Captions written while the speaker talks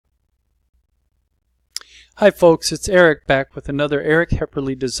Hi folks, it's Eric back with another Eric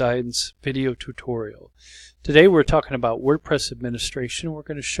Hepperle Designs video tutorial. Today we're talking about WordPress administration. We're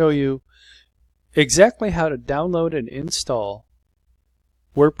going to show you exactly how to download and install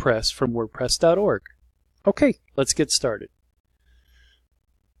WordPress from WordPress.org. Okay, let's get started.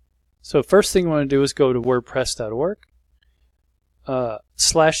 So first thing you want to do is go to WordPress.org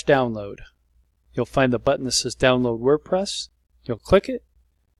 /download. You'll find the button that says Download WordPress. You'll click it.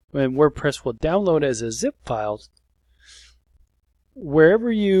 And WordPress will download as a zip file. Wherever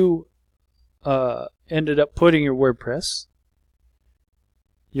you ended up putting your WordPress,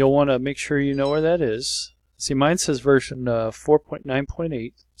 you'll want to make sure you know where that is. See, mine says version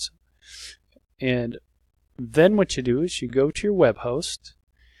 4.9.8. And then what you do is you go to your web host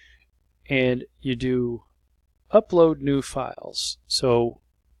and you do upload new files. So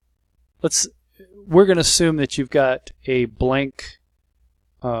we're going to assume that you've got a blank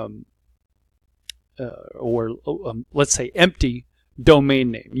let's say empty domain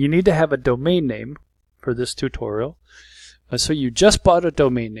name. You need to have a domain name for this tutorial. So you just bought a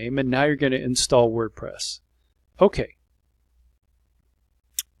domain name and now you're going to install WordPress. Okay.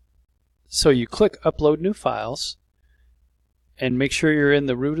 So you click upload new files and make sure you're in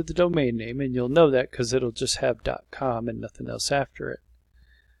the root of the domain name, and you'll know that because it'll just have .com and nothing else after it.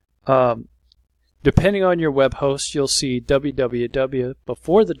 Depending on your web host, you'll see www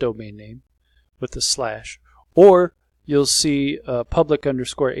before the domain name with the slash, or you'll see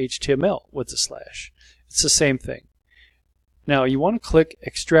public_HTML with the slash. It's the same thing. Now you want to click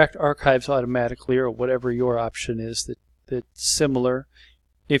extract archives automatically, or whatever your option is that's similar.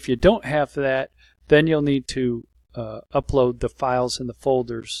 If you don't have that, then you'll need to upload the files and the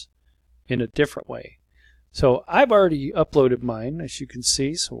folders in a different way. So I've already uploaded mine, as you can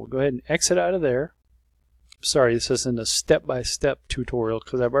see, so we'll go ahead and exit out of there. Sorry, this isn't a step-by-step tutorial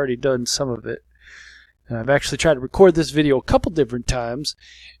because I've already done some of it. And I've actually tried to record this video a couple different times,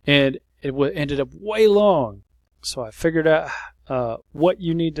 and it ended up way long. So I figured out what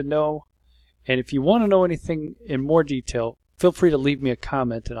you need to know, and if you want to know anything in more detail, feel free to leave me a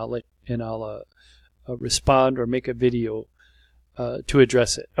comment, and I'll respond or make a video to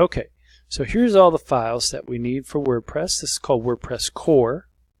address it. Okay. So here's all the files that we need for WordPress. This is called WordPress Core.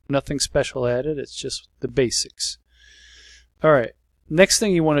 Nothing special added. It's just the basics. All right. Next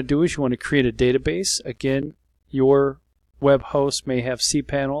thing you want to do is you want to create a database. Again, your web host may have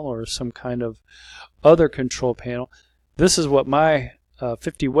cPanel or some kind of other control panel. This is what my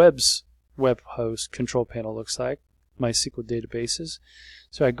 50Web's web host control panel looks like, MySQL databases.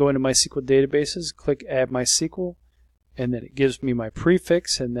 So I go into MySQL databases, click Add MySQL, and then it gives me my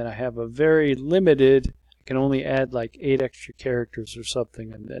prefix, and then I have a very limited, I can only add like 8 extra characters or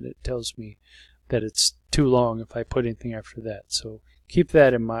something, and then it tells me that it's too long if I put anything after that. So keep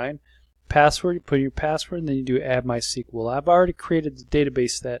that in mind. Password, you put in your password, and then you do Add MySQL. I've already created the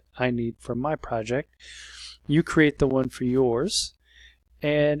database that I need for my project. You create the one for yours.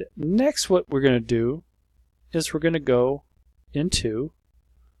 And next what we're going to do is we're going to go into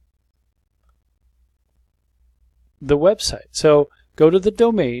the website. So go to the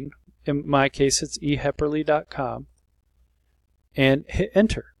domain. In my case, it's ehepperle.com, and hit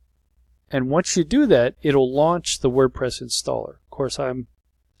enter. And once you do that, it'll launch the WordPress installer. Of course, I'm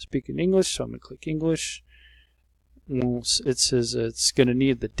speaking English, so I'm going to click English. It says it's going to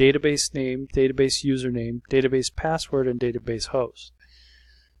need the database name, database username, database password, and database host.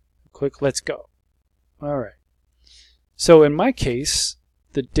 Click Let's Go. All right. So in my case,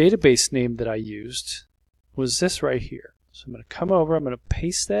 the database name that I used was this right here. So I'm going to come over, I'm going to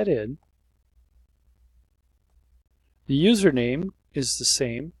paste that in. The username is the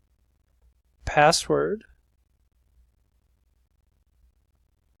same. Password.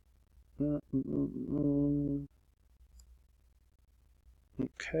 Okay,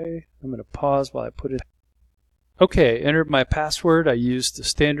 I'm going to pause while I put it. Okay, I entered my password. I used the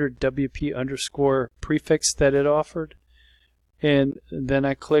standard WP_ prefix that it offered. And then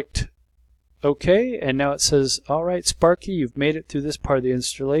I clicked OK, and now it says, all right, Sparky, you've made it through this part of the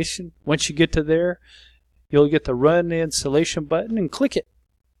installation. Once you get to there, you'll get the Run the Installation button and click it.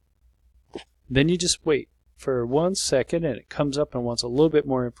 Then you just wait for 1 second, and it comes up and wants a little bit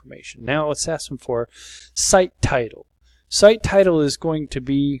more information. Now it's asking for site title. Site title is going to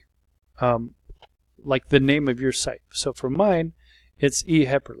be like the name of your site. So for mine, it's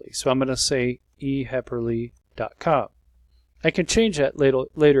ehepperle. So I'm going to say ehepperle.com. I can change that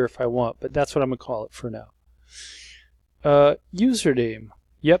later if I want, but that's what I'm going to call it for now. Username.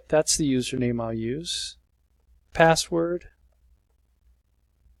 Yep, that's the username I'll use. Password.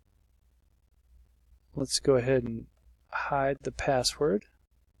 Let's go ahead and hide the password,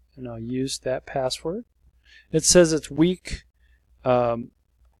 and I'll use that password. It says it's weak. I'm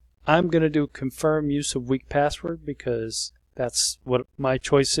going to do confirm use of weak password because that's what my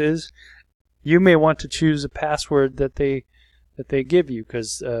choice is. You may want to choose a password that they give you,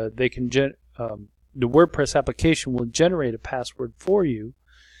 because they can the WordPress application will generate a password for you.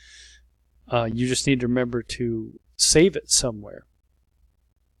 You just need to remember to save it somewhere.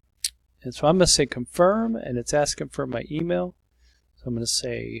 And so I'm going to say confirm, and it's asking for my email. So I'm going to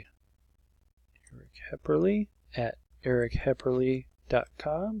say Eric Hepperle at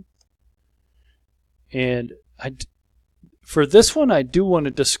erichepperle.com. And for this one, I do want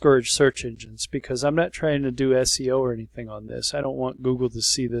to discourage search engines, because I'm not trying to do SEO or anything on this. I don't want Google to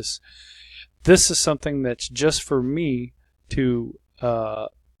see this. This is something that's just for me to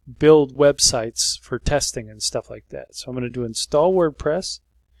build websites for testing and stuff like that. So I'm going to do install WordPress.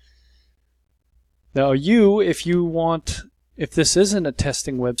 Now if this isn't a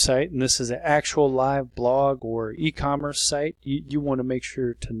testing website and this is an actual live blog or e-commerce site, you want to make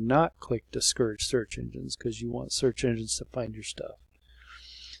sure to not click discourage search engines, because you want search engines to find your stuff.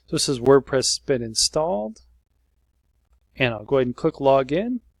 So this says WordPress has been installed, and I'll go ahead and click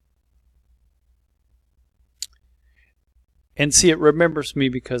login. And see, it remembers me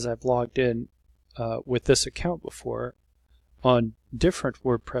because I've logged in with this account before on different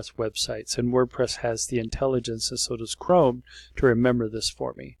WordPress websites, and WordPress has the intelligence, and so does Chrome, to remember this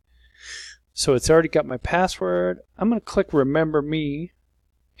for me. So it's already got my password. I'm going to click remember me,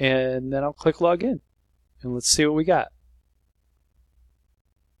 and then I'll click login, and let's see what we got.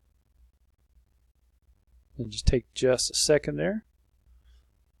 It'll just take just a second there.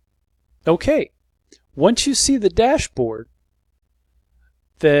 Okay, once you see the dashboard,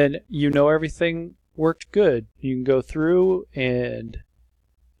 then you know everything worked good. You can go through and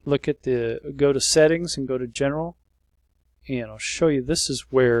look at go to settings and go to general, and I'll show you this is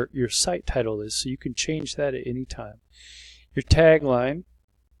where your site title is, so you can change that at any time. Your tagline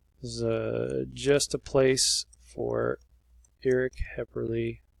is just a place for Eric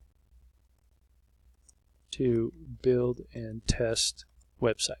Hepperle to build and test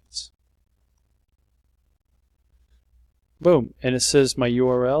websites. Boom, and it says my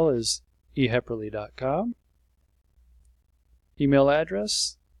URL is ehepperle.com. Email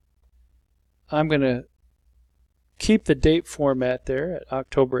address, I'm going to keep the date format there at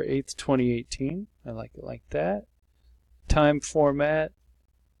October 8th, 2018. I like it like that. Time format,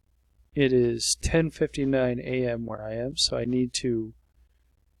 it is 10:59 a.m. where I am, so I need to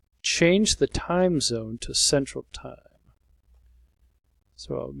change the time zone to Central Time.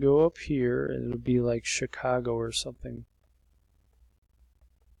 So I'll go up here, and it'll be like Chicago or something.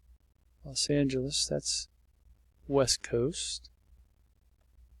 Los Angeles, that's West Coast.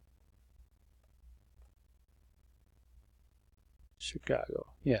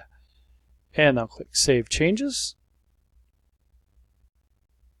 Chicago, yeah. And I'll click Save Changes.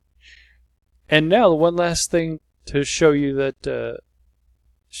 And now the one last thing to show you that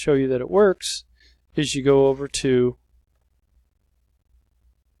it works is you go over to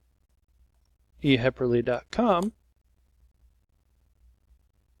ehepperle.com,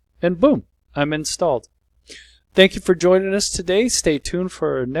 and boom, I'm installed. Thank you for joining us today. Stay tuned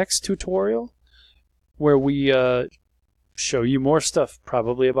for our next tutorial where we show you more stuff,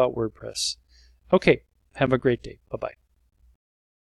 probably about WordPress. Okay, have a great day. Bye-bye.